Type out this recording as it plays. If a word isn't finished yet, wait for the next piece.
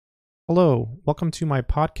Hello, welcome to my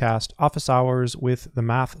podcast, Office Hours with the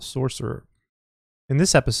Math Sorcerer. In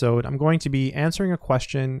this episode, I'm going to be answering a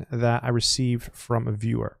question that I received from a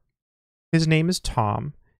viewer. His name is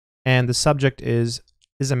Tom, and the subject is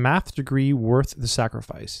a math degree worth the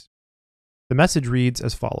sacrifice? The message reads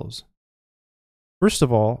as follows. First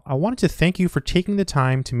of all, I wanted to thank you for taking the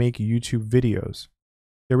time to make YouTube videos.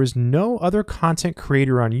 There is no other content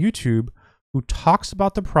creator on YouTube who talks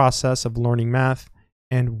about the process of learning math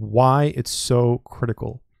and why it's so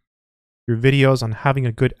critical. Your videos on having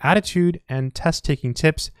a good attitude and test-taking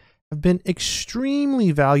tips have been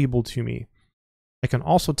extremely valuable to me. I can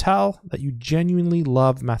also tell that you genuinely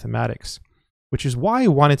love mathematics, which is why I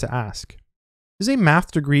wanted to ask, is a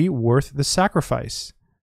math degree worth the sacrifice?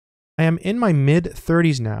 I am in my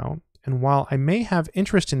mid-30s now, and while I may have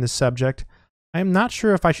interest in this subject, I am not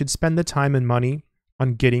sure if I should spend the time and money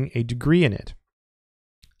on getting a degree in it.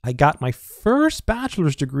 I got my first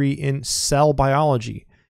bachelor's degree in cell biology,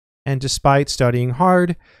 and despite studying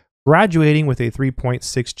hard, graduating with a 3.6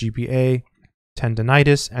 GPA,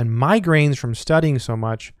 tendinitis, and migraines from studying so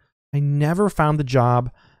much, I never found the job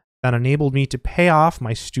that enabled me to pay off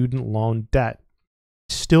my student loan debt.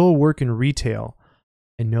 I still work in retail.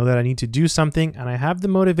 I know that I need to do something, and I have the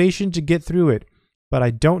motivation to get through it, but I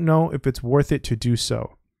don't know if it's worth it to do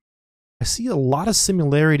so. I see a lot of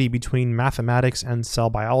similarity between mathematics and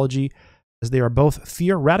cell biology, as they are both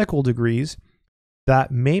theoretical degrees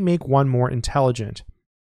that may make one more intelligent,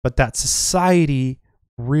 but that society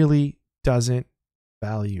really doesn't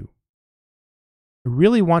value. I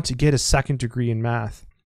really want to get a second degree in math,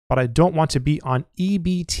 but I don't want to be on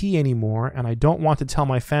EBT anymore, and I don't want to tell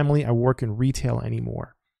my family I work in retail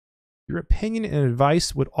anymore. Your opinion and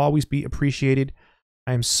advice would always be appreciated.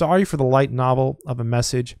 I am sorry for the light novel of a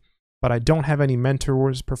message, but I don't have any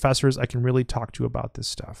mentors, professors I can really talk to about this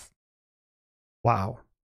stuff. Wow.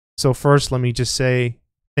 So first, let me just say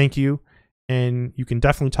thank you, and you can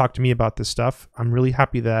definitely talk to me about this stuff. I'm really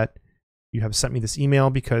happy that you have sent me this email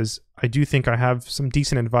because I do think I have some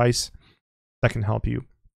decent advice that can help you.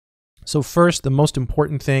 So first, the most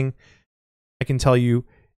important thing I can tell you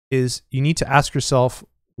is you need to ask yourself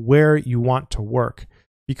where you want to work,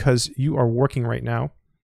 because you are working right now.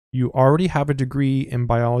 You already have a degree in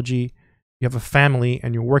biology, you have a family,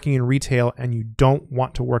 and you're working in retail, and you don't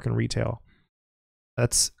want to work in retail.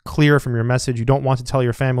 That's clear from your message. You don't want to tell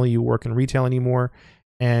your family you work in retail anymore,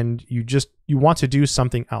 and you want to do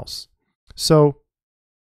something else. So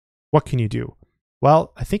what can you do?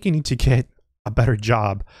 Well, I think you need to get a better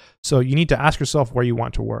job. So you need to ask yourself where you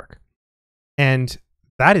want to work. And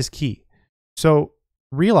that is key. So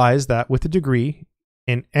realize that with a degree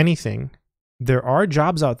in anything, there are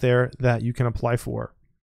jobs out there that you can apply for.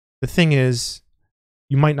 The thing is,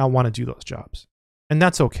 you might not want to do those jobs, and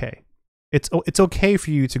that's okay. It's okay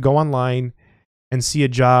for you to go online and see a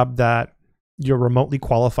job that you're remotely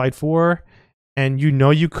qualified for, and you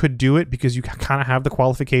know you could do it because you kind of have the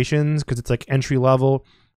qualifications because it's like entry level,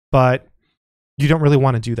 but you don't really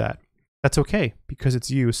want to do that. That's okay because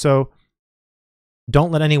it's you. So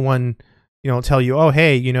don't let anyone, tell you, oh,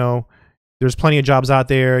 hey, there's plenty of jobs out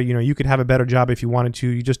there. You could have a better job if you wanted to.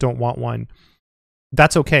 You just don't want one.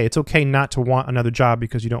 That's okay. It's okay not to want another job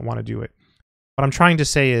because you don't want to do it. What I'm trying to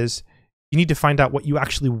say is you need to find out what you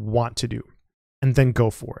actually want to do and then go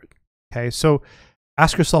for it. Okay. So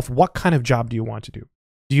ask yourself, what kind of job do you want to do?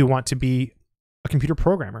 Do you want to be a computer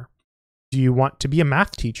programmer? Do you want to be a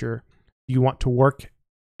math teacher? Do you want to work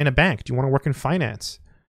in a bank? Do you want to work in finance?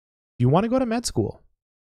 Do you want to go to med school?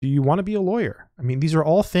 Do you want to be a lawyer? I mean, these are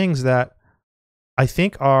all things that I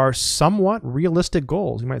think are somewhat realistic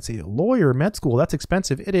goals. You might say, lawyer, med school, that's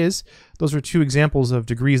expensive. It is. Those are two examples of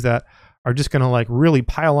degrees that are just going to really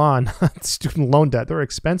pile on student loan debt. They're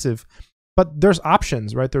expensive, but there's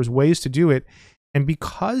options, right? There's ways to do it. And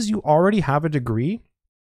because you already have a degree,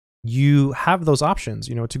 you have those options,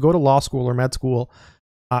 to go to law school or med school,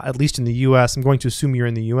 at least in the US. I'm going to assume you're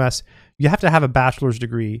in the US. You have to have a bachelor's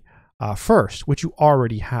degree first, which you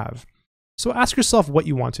already have. So ask yourself what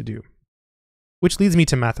you want to do. Which leads me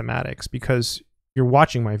to mathematics, because you're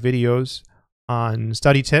watching my videos on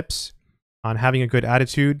study tips, on having a good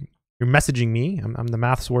attitude. You're messaging me. I'm the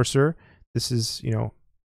math sorcerer. This is,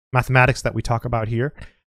 mathematics that we talk about here.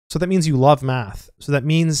 So that means you love math. So that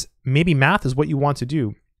means maybe math is what you want to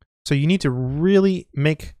do. So you need to really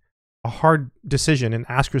make a hard decision and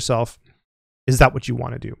ask yourself, is that what you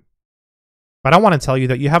want to do? But I want to tell you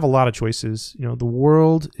that you have a lot of choices. The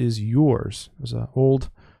world is yours. There's an old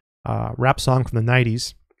rap song from the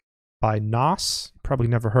 90s by Nas. Probably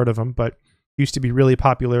never heard of him, but used to be really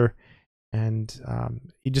popular. And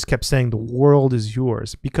he just kept saying, the world is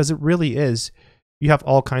yours, because it really is. you have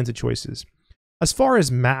all kinds of choices. As far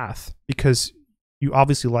as math, because you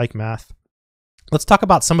obviously like math, let's talk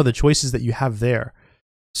about some of the choices that you have there.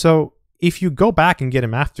 So if you go back and get a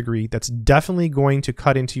math degree, that's definitely going to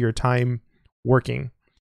cut into your time working.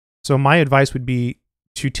 So my advice would be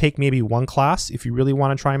to take maybe one class if you really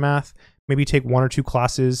want to try math. Maybe take 1 or 2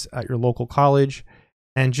 classes at your local college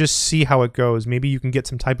and just see how it goes. Maybe you can get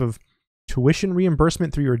some type of tuition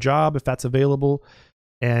reimbursement through your job if that's available,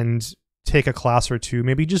 and take a class or 2,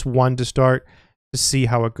 maybe just 1 to start, to see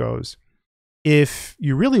how it goes. If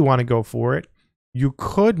you really want to go for it, you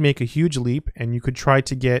could make a huge leap and you could try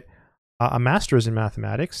to get a master's in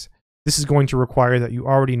mathematics. This is going to require that you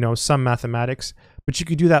already know some mathematics, but you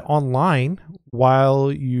could do that online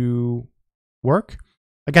while you work.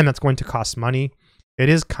 Again, that's going to cost money. It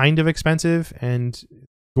is kind of expensive and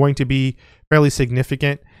going to be fairly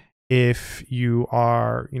significant if you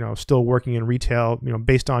are, still working in retail,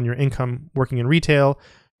 based on your income working in retail,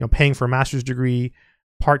 paying for a master's degree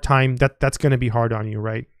part-time, that's going to be hard on you,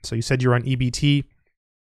 right? So you said you're on EBT.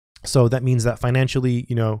 So that means that financially,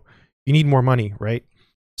 you need more money, right?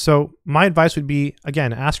 So my advice would be,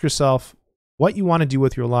 again, ask yourself what you want to do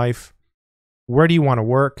with your life, where do you want to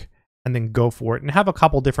work, and then go for it, and have a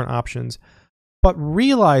couple different options. But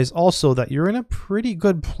realize also that you're in a pretty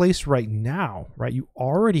good place right now, right? You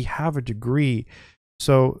already have a degree.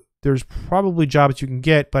 So there's probably jobs you can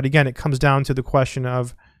get. But again, it comes down to the question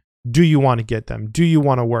of, do you want to get them? Do you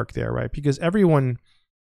want to work there, right? Because everyone,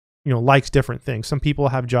 likes different things. Some people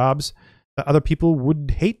have jobs that other people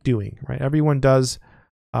would hate doing, right? Everyone does,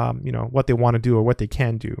 what they want to do or what they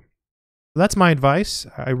can do. So that's my advice.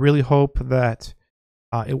 I really hope that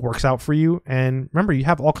it works out for you. And remember, you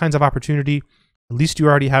have all kinds of opportunity. At least you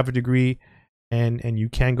already have a degree, and you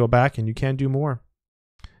can go back and you can do more.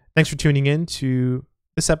 Thanks for tuning in to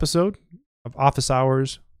this episode of Office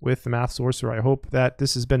Hours with the Math Sorcerer. I hope that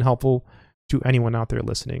this has been helpful to anyone out there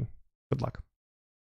listening. Good luck.